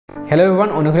Hello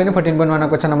everyone, অনুসৰণ 14.1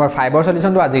 question number 5 or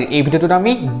solution to আজিৰ এই ভিডিওটোত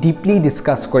আমি deeply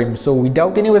discuss কৰিম. So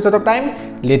without any waste of time,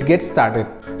 let's get started.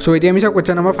 So এতিয়া আমি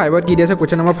question number 5 ত কি দিছে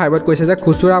question number 5 ত কৈছে যে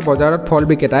খুচুৰা বজাৰত ফল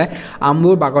বিক্ৰেতাই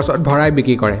আমবোৰ বাকচত ভৰাই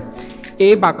বিক্ৰী কৰে.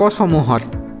 এই বাকচসমূহত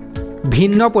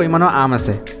ভিন্ন পৰিমাণৰ আম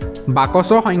আছে.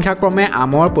 বাকচৰ সংখ্যা ক্ৰমে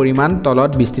আমৰ পৰিমাণ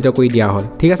তলত বিস্তৃত কৰি দিয়া হ'ল.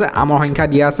 ঠিক আছে, আমৰ সংখ্যা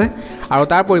দিয়া আছে আৰু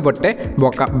তাৰ পৰিৱৰ্তে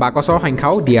বাকচৰ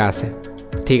সংখ্যাও দিয়া আছে.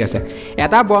 ঠিক আছে,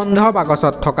 এটা বন্ধ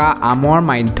বাকচত থকা আমৰ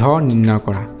মাধ্য নিৰ্ণয়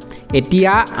কৰা.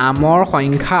 এতিয়া আমৰ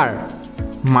সংখ্যাৰ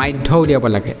মাধ্য উলিয়াব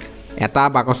লাগে. এটা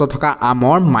বাকচত থকা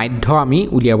আমৰ মাধ্য আমি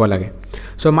উলিয়াব লাগে.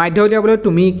 সো মাধ্য উলিয়াবলৈ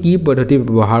তুমি কি পদ্ধতি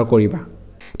ব্যৱহাৰ কৰিবা?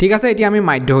 ঠিক আছে, এতিয়া আমি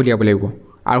মাধ্য উলিয়াব লাগিব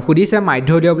আৰু সুধিছে মাধ্য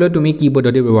উলিয়াবলৈ তুমি কি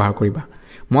পদ্ধতি ব্যৱহাৰ কৰিবা.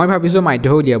 মই ভাবিছোঁ মাধ্য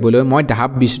উলিয়াবলৈ মই ঢাপ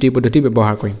বিচ্যুতি পদ্ধতি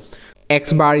ব্যৱহাৰ কৰিম. x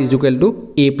bar is equal to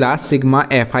a plus sigma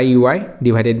fi ui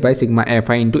divided by sigma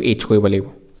fi into h কৰিব লাগিব.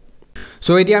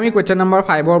 সো এতিয়া আমি কোৱেশ্চন নম্বৰ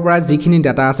 5 ৰ পৰা যিখিনি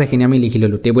ডাটা আছে সেইখিনি আমি লিখি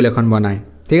ললো টেবুল এখন বনাই.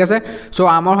 ঠিক আছে, সো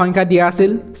আমৰ সংখ্যা দিয়া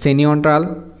আছিল শ্ৰেণী অন্তৰাল.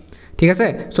 ঠিক আছে,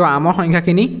 সো আমৰ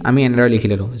সংখ্যাখিনি আমি এনেদৰে লিখি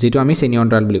ললো যেটো আমি শ্ৰেণী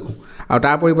অন্তৰাল বুলি কওঁ আৰু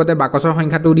তাৰ পৰিৱৰ্তে বাকচৰ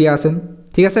সংখ্যাটো দিয়া আছে.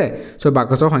 ঠিক আছে, সো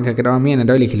বাকচৰ সংখ্যাকেইটা আমি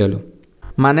এনেদৰে লিখি ললো.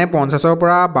 মানে 50 ৰ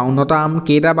পৰা 52টা আম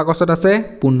কেইটা বাকচত আছে?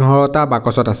 15টা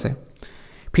বাকচত আছে.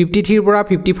 53 ৰ পৰা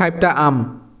 55টা আম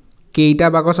কেইটা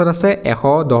বাকচত আছে?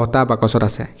 110টা বাকচত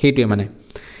আছে. সেইটোৱে মানে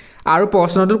আৰু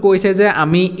প্ৰশ্নটো কৈছে যে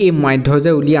আমি এই মাধ্য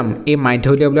যে উলিয়াম, এই মাধ্য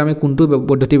উলিয়াবলৈ আমি কোনটো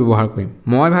পদ্ধতি ব্যৱহাৰ কৰিম?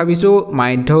 মই ভাবিছোঁ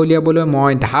মাধ্য উলিয়াবলৈ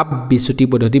মই ঢাপ বিচ্যুতি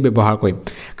পদ্ধতি ব্যৱহাৰ কৰিম.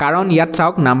 কাৰণ ইয়াত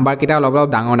চাওক নাম্বাৰকেইটা অলপ অলপ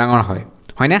ডাঙৰ ডাঙৰ হয়,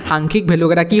 হয়নে? সাংখ্যিক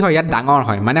ভেলুকেইটা কি হয়? ইয়াত ডাঙৰ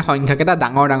হয়, মানে সংখ্যাকেইটা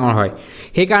ডাঙৰ ডাঙৰ হয়.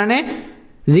 সেইকাৰণে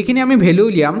যিখিনি আমি ভেলু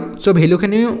উলিয়াম সো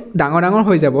ভেলুখিনিও ডাঙৰ ডাঙৰ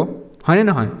হৈ যাব, হয়নে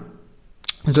নহয়?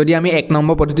 যদি আমি 1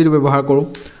 নম্বৰ পদ্ধতিটো ব্যৱহাৰ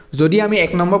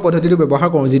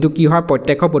কৰোঁ, যিটো কি হয়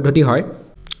প্ৰত্যক্ষ পদ্ধতি হয়.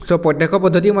 সো প্ৰত্যক্ষ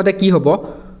পদ্ধতিৰ মতে কি হ'ব?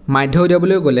 মাধ্য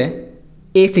উলিয়াবলৈ গ'লে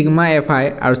এই সিগমা fi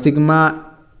আৰু সিগমা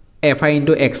fi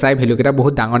ইনটু xi ভেলুকেইটা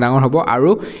বহুত ডাঙৰ ডাঙৰ হ'ব আৰু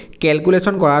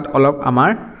ক্যালকুলেশন কৰাত অলপ আমাৰ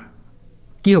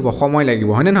কি হ'ব? সময় লাগিব,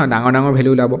 হয়নে নহয়? ডাঙৰ ডাঙৰ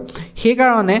ভেলু ওলাব.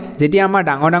 সেইকাৰণে যেতিয়া আমাৰ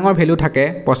ডাঙৰ ডাঙৰ ভেলু থাকে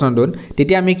প্ৰশ্নটোত,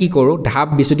 তেতিয়া আমি কি কৰোঁ? ঢাপ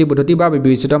বিচ্যুতি পদ্ধতি বা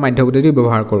বিবেচিত মাধ্য পদ্ধতি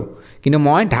ব্যৱহাৰ কৰোঁ. কিন্তু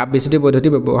মই ঢাপ বিচ্যুতি পদ্ধতি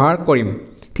ব্যৱহাৰ কৰিম.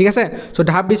 ঠিক আছে, সো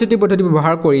ঢাপ বিচ্যুতি পদ্ধতি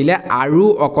ব্যৱহাৰ কৰিলে আৰু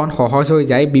অকণ সহজ হৈ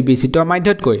যায় বিবেচিত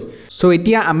মাধ্যতকৈ. সো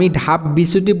এতিয়া আমি ঢাপ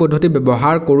বিচ্যুতি পদ্ধতি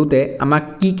ব্যৱহাৰ কৰোঁতে আমাক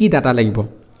কি কি ডাটা লাগিব?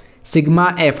 সিগমা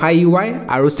fi ui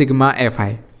আৰু সিগমা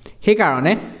fi.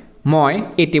 সেইকাৰণে মই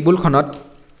এই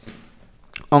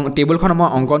টেবুলখন মই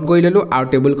অংকন কৰি ললোঁ আৰু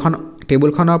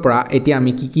টেবুলখনৰ পৰা এতিয়া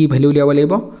আমি কি কি ভেলু উলিয়াব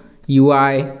লাগিব?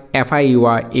 ui fi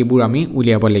ui এইবোৰ আমি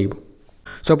উলিয়াব লাগিব.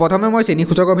 সো প্ৰথমে মই শ্ৰেণী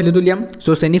সূচকৰ ভেলুটো উলিয়াম.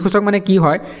 সো শ্ৰেণী সূচক মানে কি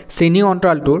হয়? শ্ৰেণী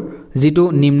অন্তৰালটোৰ যিটো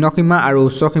নিম্ন সীমা আৰু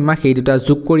উচ্চ সীমা সেই দুটা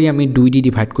যোগ কৰি আমি 2 দি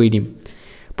ডিভাইড কৰি দিম.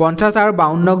 50 আৰু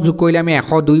 52ক যোগ কৰিলে আমি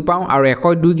 102 পাওঁ আৰু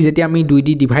 102ক যেতিয়া আমি 2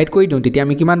 দি ডিভাইড কৰি দিওঁ তেতিয়া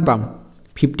আমি কিমান পাম?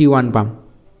 51 পাম.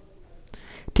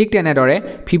 ঠিক তেনেদৰে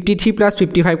 53 প্লাছ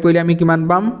 55 কৰিলে আমি কিমান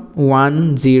পাম?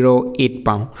 108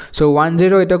 পাওঁ. সো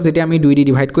 108ক যেতিয়া আমি 2 দি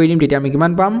ডিভাইড কৰি দিম তেতিয়া আমি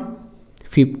কিমান পাম?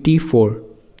 54.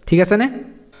 ঠিক আছে নে?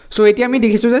 সো এতিয়া আমি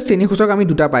দেখিছোঁ যে শ্ৰেণী সূচক আমি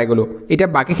দুটা পাই গ'লোঁ. এতিয়া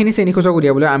বাকীখিনি শ্ৰেণী সূচক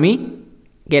উলিয়াবলৈ আমি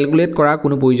ক্যালকুলেট কৰাৰ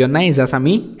কোনো প্ৰয়োজন নাই, জাষ্ট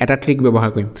আমি এটা ট্ৰিক ব্যৱহাৰ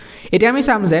কৰিম. এতিয়া আমি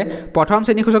চাম যে প্ৰথম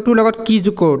শ্ৰেণী সূচকটোৰ লগত কি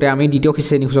যোগ কৰোঁতে আমি দ্বিতীয়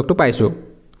শ্ৰেণী সূচকটো পাইছোঁ.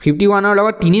 51ৰ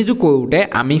লগত 3 যোগ কৰোঁতে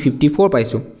আমি 54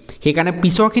 পাইছোঁ. সেইকাৰণে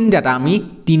পিছৰখিনি ডাটা আমি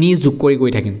 3 যোগ কৰি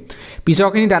গৈ থাকিম.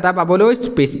 পিছৰখিনি ডাটা পাবলৈ,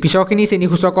 পিছৰখিনি শ্ৰেণী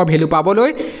সূচকৰ ভেলু পাবলৈ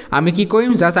আমি কি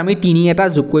কৰিম? জাষ্ট আমি 3 এটা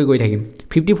যোগ কৰি গৈ থাকিম.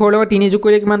 54ৰ লগত 3 যোগ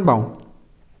কৰিলে কিমান পাওঁ?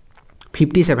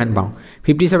 57 পাওঁ.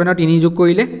 57ৰ 3 যোগ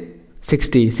কৰিলে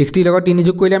 60. 60ৰ লগত 3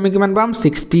 যোগ কৰিলে আমি কিমান পাম?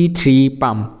 63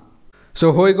 পাম. সো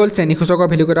হৈ গ'ল শ্ৰেণী সূচকৰ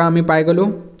ভেলুকেইটা আমি পাই গ'লোঁ.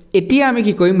 এতিয়া আমি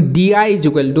কি কৰিম? di is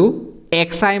equal to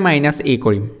xi minus a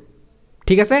কৰিম.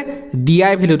 ঠিক আছে, di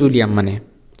ভেলুটো উলিয়াম মানে.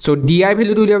 সো di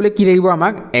ভেলুটো উলিয়াবলৈ কি লাগিব?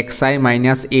 আমাক xi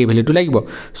minus a ভেলুটো লাগিব.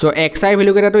 সো xi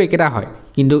ভেলুকেইটাটো একেটা হয়,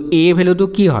 কিন্তু a ভেলুটো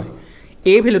কি হয়?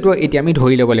 a ভেলুটো এতিয়া আমি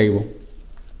ধৰি ল'ব লাগিব.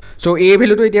 সো a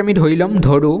ভেলুটো এতিয়া আমি ধৰি ল'ম.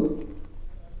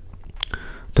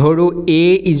 ধৰো a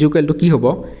is equal to কি হ'ব?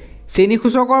 শ্ৰেণী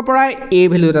সূচকৰ পৰাই a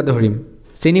ভেলু এটা ধৰিম.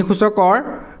 শ্ৰেণী সূচকৰ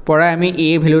পৰাই আমি a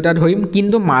ভেলু এটা ধৰিম,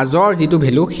 কিন্তু মাজৰ যিটো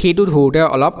ভেলু সেইটো ধৰোঁতে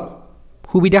অলপ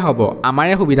সুবিধা হ'ব,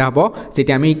 আমাৰে সুবিধা হ'ব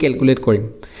যেতিয়া আমি ক্যালকুলেট কৰিম.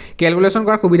 ক্যালকুলেশ্যন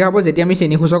কৰাৰ সুবিধা হ'ব যেতিয়া আমি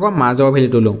শ্ৰেণী সূচকৰ মাজৰ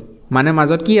ভেলুটো লওঁ. মানে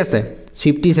মাজত কি আছে?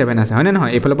 57 আছে, হয়নে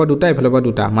নহয়? এইফালৰ পৰা 2টা, এইফালৰ পৰা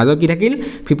 2টা, মাজত কি থাকিল?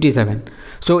 57.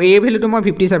 সো a ভেলুটো মই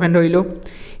 57 ধৰিলোঁ.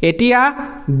 এতিয়া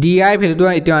di ভেলুটো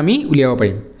এতিয়া আমি উলিয়াব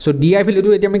পাৰিম. সো di ভেলুটো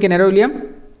এতিয়া আমি কেনেদৰে উলিয়াম?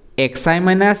 xi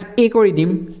minus a কৰি দিম.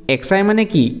 xi মানে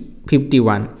কি?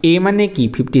 51. a মানে কি?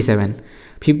 57.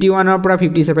 51ৰ পৰা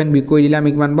 57 বিয়োগ কৰি দিলে আমি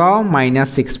কিমান পাওঁ?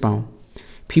 -6 পাওঁ.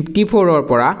 54ৰ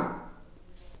পৰা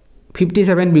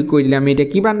 57 বিয়োগ কৰি দিলে আমি এতিয়া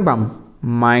কিমান পাম?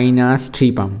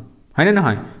 -3 পাম, হয়নে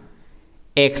নহয়?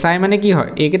 xi মানে কি হয়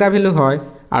a কেটা ভ্যালু হয়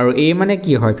আৰু a মানে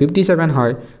কি হয় 57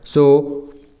 হয় সো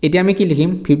এতিয়া আমি কি লিখিম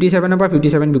 57 পৰা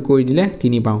 57 বিক কৰি দিলে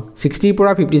 3 পাম 60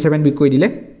 পৰা 57 বিক কৰি দিলে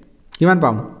কিমান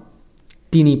পাম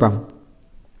 3 পাম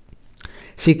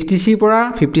 60 পৰা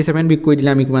 57 বিক কৰি দিলে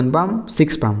আমি কিমান পাম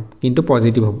 6 পাম কিন্তু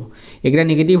পজিটিভ হ'ব একেটা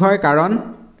নেগেটিভ হয় কাৰণ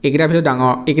একেটা ভ্যালু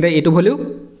ডাঙৰ একেটা এটো ভ্যালু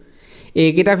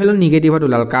একেটা ভ্যালু নেগেটিভত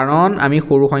ওলাল কাৰণ আমি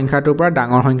সৰু সংখ্যাটোৰ পৰা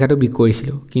ডাঙৰ সংখ্যাটো বিক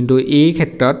কৰিছিলো কিন্তু এই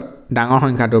ক্ষেত্ৰত ডাঙৰ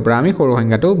সংখ্যাটোৰ পৰা আমি সৰু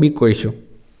সংখ্যাটো বিক কৰিছো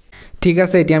ঠিক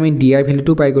আছে এতিয়া আমি di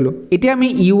ভ্যালুটো পাই গলো এতিয়া আমি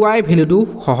ui ভ্যালুটো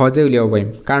সহজে উলিয়াব পাৰিম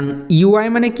কাৰণ ui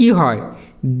মানে কি হয়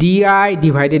di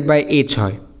ডিভাইডেড বাই h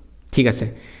হয় ঠিক আছে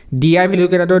di ভ্যালু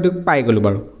কেটাটো পাই গলো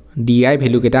বাৰু di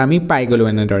ভ্যালু কেটা আমি পাই গলো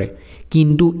এনেদৰে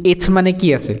কিন্তু h মানে কি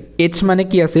আছিল h মানে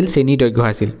কি আছিল শ্ৰেণী দৈৰ্ঘ্য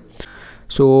আছিল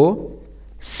সো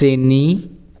শ্ৰেণী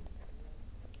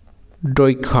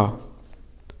দৈৰ্ঘ্য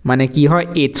মানে কি হয়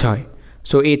h হয়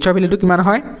সো h ৰ ভ্যালুটো কিমান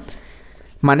হয়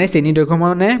মানে শ্ৰেণী দৈৰ্ঘ্য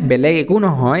মানে বেলেগ একো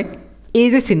নহয় এই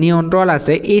যে শ্ৰেণী অন্তৰাল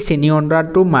আছে এই শ্ৰেণী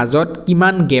অন্তৰালটোৰ মাজত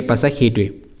কিমান গেপ আছে হেতুৱে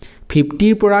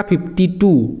 50 পৰা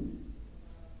 52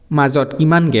 মাজত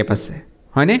কিমান গেপ আছে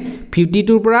হয়নে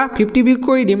 52 পৰা 50 বিক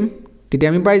কৰি দিম তেতিয়া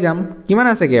আমি পাই যাম কিমান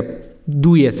আছে গেপ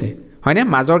 2 আছে হয়নে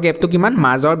মাজৰ গেপটো কিমান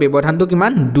মাজৰ ব্যৱধানটো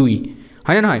কিমান 2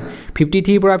 হয়নে নহয়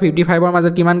 53 পৰা 55 ৰ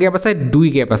মাজত কিমান গেপ আছে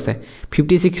 2 গেপ আছে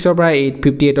 56 ৰ পৰা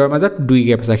 858 ৰ মাজত 2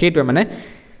 গেপ আছে হেতুৱে মানে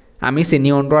আমি শ্ৰেণী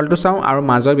অন্তৰালটো চাও আৰু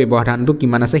মাজৰ ব্যৱধানটো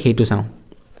কিমান আছে হেতু চাও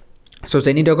সো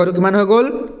শ্ৰেণী দৈৰ্ঘ্যটো কিমান হৈ গল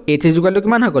h ইকুয়াল টু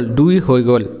কিমান হৈ গল 2 হৈ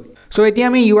গল সো এতিয়া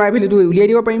আমি ui ভ্যালুটো উলিয়াই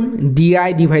দিব পাৰিম di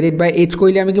ডিভাইডেড বাই h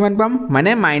কৰিলে আমি কিমান পাম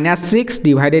মানে -6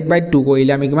 ডিভাইডেড বাই 2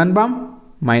 কৰিলে আমি কিমান পাম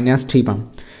 -3 পাম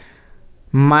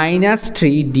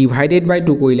 -3 ডিভাইডেড বাই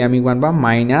 2 কৰিলে আমি কিমান পাম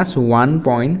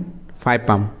 -1.5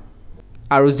 পাম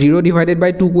আৰু 0 ডিভাইডেড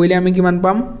বাই 2 কৰিলে আমি কিমান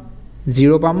পাম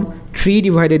 0 পাম 3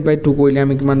 ডিভাইডেড বাই 2 কৰিলে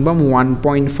আমি কিমান পাম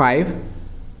 1.5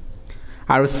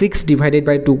 আৰু 6 ডিভাইডেড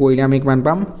বাই 2 কৰিলে আমি কিমান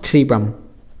পাম 3 পাম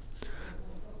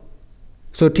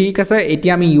সো ঠিক আছে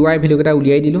এতিয়া আমি ui ভ্যালু কেটা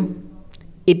উলিয়াই দিলো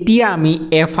এতিয়া আমি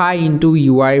fi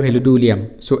ui ভ্যালুটো উলিয়াম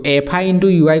সো fi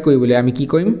ui কৰিবলৈ আমি কি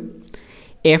কৰিম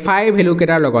fi ভ্যালু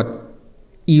কেটাৰ লগত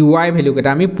ui ভ্যালু কেটা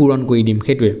আমি পূৰণ কৰি দিম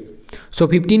হেতুৱে সো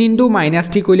 15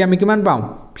 -3 কৰিলে আমি কিমান পাম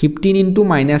 15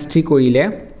 -3 কৰিলে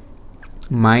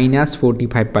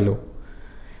 -45 পালো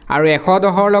আৰু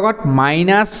 110 ৰ লগত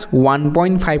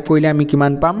 -1.5 কৰিলে আমি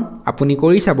কিমান পাম আপুনি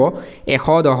কৰি চাব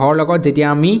 110 ৰ লগত যেতিয়া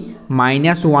আমি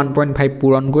 -1.5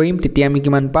 পূৰণ কৰিম তেতিয়া আমি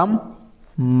কিমান পাম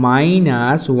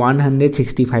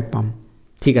 -165 পাম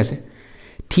ঠিক আছে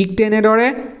ঠিক তেনেদৰে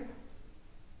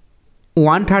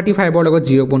 135 ৰ লগত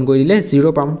 0 পূৰণ কৰি দিলে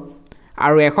 0 পাম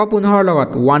আৰু 115 ৰ লগত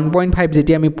 1.5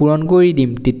 যেতিয়া আমি পূৰণ কৰি দিম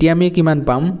তেতিয়া আমি কিমান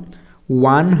পাম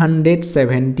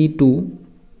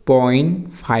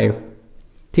 172.5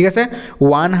 ঠিক আছে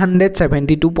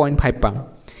 172.5 পাম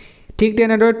ঠিক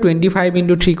তেনেদৰে 25 *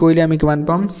 3 কৰিলে আমি কিমান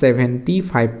পাম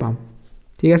 75 পাম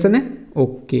ঠিক আছে নে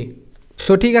ওকে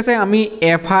সো ঠিক আছে আমি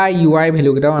fi ui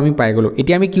ভ্যালু কেটাও আমি পাই গলো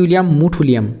এতিয়া আমি কি উলিয়াম মুঠ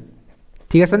উলিয়াম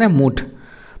ঠিক আছে নে মুঠ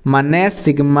মানে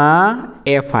সিগমা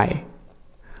fi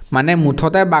মানে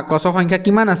মুঠতে বাকসৰ সংখ্যা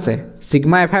কিমান আছে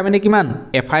সিগমা fi মানে কিমান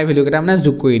fi ভ্যালু কেটা মানে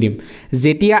যোগ কৰি দিম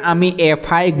যেতিয়া আমি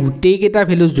fi গুটেই কেটা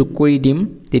ভ্যালু যোগ কৰি দিম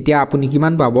তেতিয়া আপুনি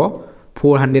কিমান পাব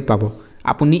 400 পাব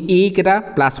আপুনি এই কেটা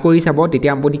প্লাস কৰি চাব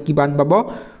তেতিয়া আপুনি কিমান পাব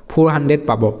 400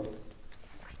 পাব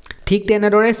ঠিক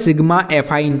তেনেদৰে সিগমা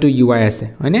fi ui আছে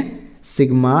হয়নে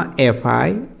সিগমা fi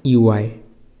ui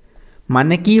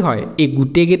মানে কি হয় এই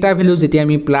গুটেই কেটা ভ্যালু যেতিয়া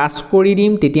আমি প্লাস কৰি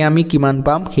দিম তেতিয়া আমি কিমান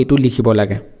পাম হেতু লিখিব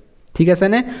লাগে ঠিক আছে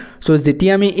নে সো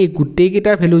যেতিয়া আমি এই গুটেই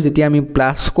কেটা ভ্যালু যেতিয়া আমি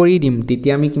প্লাস কৰি দিম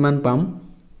তেতিয়া আমি কিমান পাম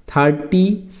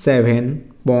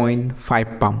 37.5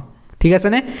 পাম ঠিক আছে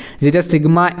নে যেতিয়া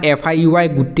সিগমা fi ui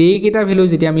গুটেই কেটা ভ্যালু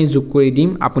যেতিয়া আমি যোগ কৰি দিম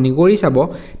আপুনি কৰি চাব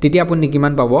তেতিয়া আপুনি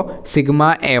কিমান পাব সিগমা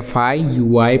fi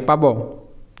ui পাব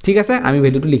ঠিক আছে আমি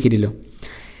ভ্যালুটো লিখি দিলো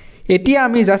এতিয়া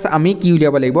আমি জাস্ট আমি কি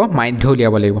উলিয়াব লাগিব মাধ্য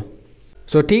উলিয়াব লাগিব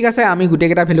সো ঠিক আছে আমি গুটেই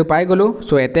কেটা ভ্যালু পাই গলো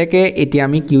সো এতেকে এতিয়া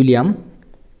আমি কি উলিয়াম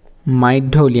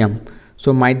মাধ্য উলিয়াম সো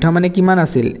মাধ্য মানে কিমান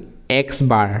আছিল x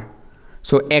bar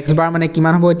so x bar মানে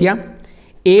কিমান হ'ব এতিয়া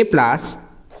a plus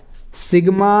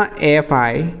sigma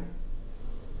fi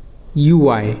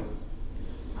ui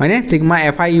হয়নে sigma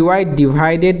fi ui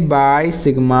divided by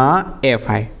sigma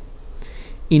fi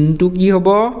into কি হ'ব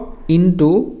into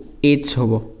h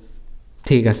হ'ব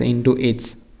ঠিক আছে into h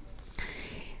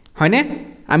হয়নে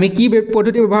আমি কি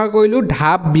পদ্ধতি ব্যৱহাৰ কৰিলো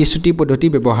ধাপ বিচ্যুতি পদ্ধতি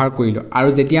ব্যৱহাৰ কৰিলো আৰু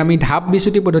যেতিয়া আমি ধাপ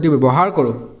বিচ্যুতি পদ্ধতি ব্যৱহাৰ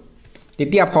কৰো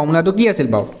তেতিয়া ফৰ্মুলাটো কি আছিল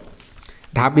বাও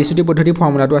ধাপ বিচ্যুতি পদ্ধতি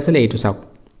ফৰ্মুলাটো আছিল এইটো চাওক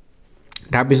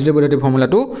ধাপ বিচ্যুতি পদ্ধতি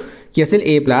ফৰ্মুলাটো কি আছিল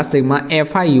a plus sigma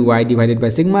fi ui divided by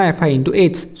sigma fi into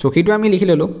h so হেতু আমি লিখি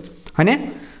ললো হয়নে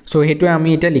সো হেতু আমি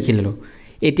এটা লিখি ললো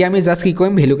এতিয়া আমি জাস্ট কি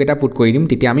কৰিম ভ্যালু কেটা পুট কৰি দিম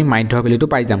তেতিয়া আমি মাধ্য ভ্যালুটো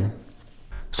পাই যাম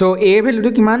সো a ভ্যালুটো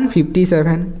কিমান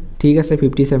 57 ঠিক আছে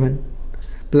 57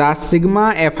 প্লাস সিগমা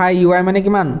fi ui মানে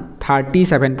কিমান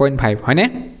 37.5 হয়নে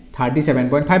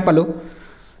 37.5 পালো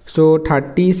সো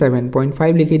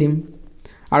 37.5 লিখি দিম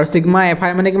আৰু সিগমা fi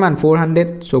মানে কিমান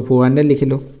 400 সো 400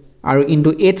 লিখিলো আৰু ইনটু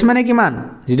h মানে কিমান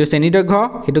যেটো শ্ৰেণী দৈৰ্ঘ্য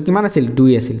হেতু কিমান আছিল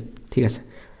 2 আছিল ঠিক আছে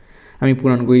আমি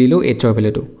পূৰণ কৰি দিলো h ৰ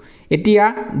ভ্যালুটো এতিয়া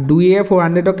 2 এ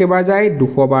 400 ক কেবাৰ যায়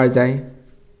 200 বাৰ যায়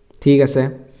ঠিক আছে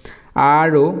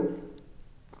আৰু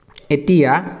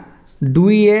এতিয়া 2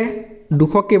 এ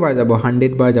 200 কেবাৰ যাব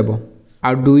 100 বাৰ যাব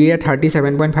আৰু 2 এ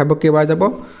 37.5 ক কেবাৰ যাব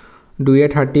 2 এ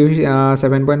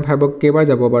 37.5 ক কেবাৰ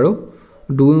যাব বাৰু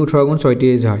 2 18 গুণ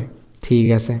 36 হয় ঠিক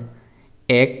আছে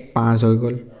 1 5 হৈ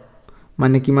গল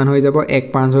মানে কিমান হৈ যাব 1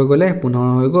 5 হৈ গলে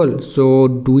 15 হৈ গল সো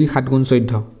 2 7 গুণ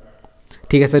 14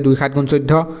 ঠিক আছে 2 7 গুণ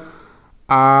 14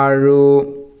 আৰু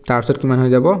তাৰপিছত কিমান হৈ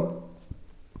যাব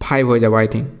 5 হৈ যাব আই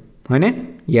থিং হয়নে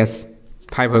यस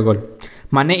 5 হৈ গল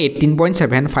মানে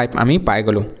 18.75 আমি পাই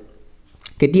গলো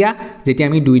কেতিয়া যেতিয়া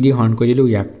আমি 2 দি হৰণ কৰি দিলো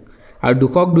ইয়াক আৰু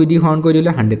 2ক 2 দি হৰণ কৰি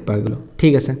দিলে 100 পাই গলো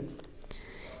ঠিক আছে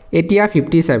এতিয়া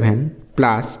 57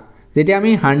 প্লাস যেতিয়া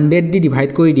আমি 100 দি ডিভাইড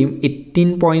কৰি দিম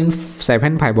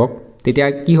 18.75 ক তেতিয়া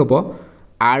কি হ'ব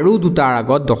আৰু দুটাৰ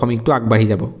আগত দশমিকটো আগবাঢ়ি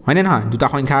যাব হয়নে নহয় দুটা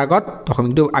সংখ্যাৰ আগত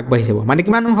দশমিকটো আগবাঢ়ি যাব মানে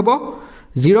কিমান হ'ব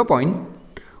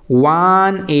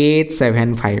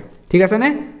 0.1875 ঠিক আছে নে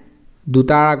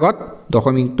দুটাৰ আগত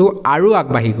দশমিকটো আৰু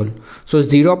আগবাঢ়ি গল সো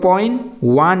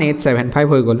 0.1875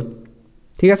 হৈ গল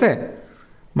ঠিক আছে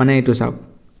মানে এটো চাওক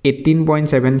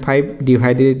 18.75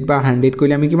 ডিভাইডেড বাই 100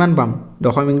 কৰিলে আমি কিমান পাম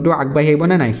দশমিকটো আগবাঢ়ি আহিব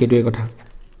না নাই হেতুৱে কথা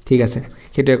ঠিক আছে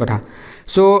হেতুৱে কথা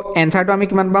সো এনসাৰটো আমি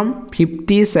কিমান পাম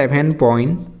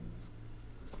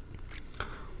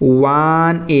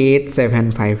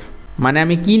 57.1875 মানে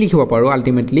আমি কি লিখিব পাৰো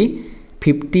আলটিমেটলি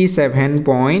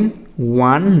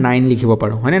 57.19 লিখিব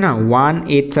পাৰো হয়নে না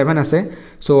 187 আছে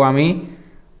সো আমি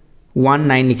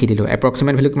 19 লিখি দিলো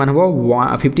এপ্ৰক্সিমেট ভ্যালু কিমান হ'ব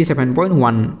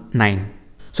 57.19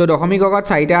 সো দশমিক আগত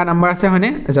 4টা নাম্বাৰ আছে হয়নে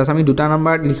জাস্ট আমি দুটা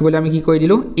নাম্বাৰ লিখিবলৈ আমি কি কৰি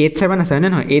দিলো 87 আছে হয়নে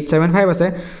নহয় 875 আছে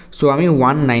সো আমি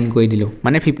 19 কৰি দিলো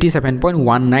মানে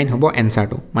 57.19 হ'ব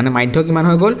এনসাৰটো মানে মাধ্য কিমান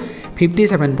হৈ গল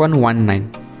 57.19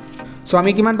 সো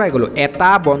আমি কিমান পাই গলো এটা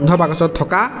বন্ধ বাকচত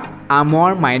থকা আমৰ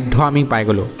মাধ্য আমি পাই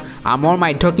গলো আমৰ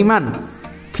মাধ্য কিমান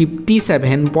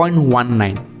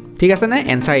 57.19 ঠিক আছে না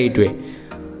এনসাৰ এইটোৱে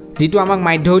যেটো আমাক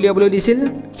মাধ্য উলিয়াবলৈ দিছিল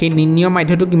সেই নিৰ্ণয়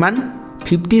মাধ্যটো কিমান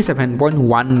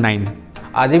 57.19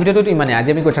 আজি ভিডিওটো ইমানে আজি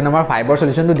আমি কোৱেশ্চন নম্বৰ 5 ৰ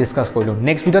সলিউশনটো ডিসকাস কৰিলো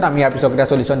নেক্সট ভিডিওত আমি ইয়াৰ পিছত এটা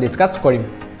সলিউশন ডিসকাস কৰিম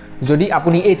যদি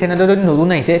আপুনি এই চেনেলটো যদি নতুন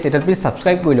আহিছে তেতিয়া প্লিজ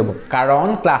সাবস্ক্ৰাইব কৰি ল'ব কাৰণ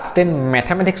ক্লাস 10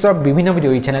 ম্যাথমেটিক্সৰ বিভিন্ন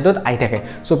ভিডিও এই চেনেলটোত আহি থাকে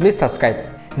সো প্লিজ সাবস্ক্ৰাইব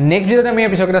নেক্সট ভিডিওত আমি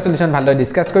ইয়াৰ পিছত এটা সলিউশন ভালদৰে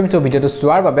ডিসকাস কৰিম সো ভিডিওটো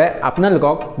চোৱাৰ বাবে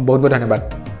আপোনালোকক বহুত বহুত ধন্যবাদ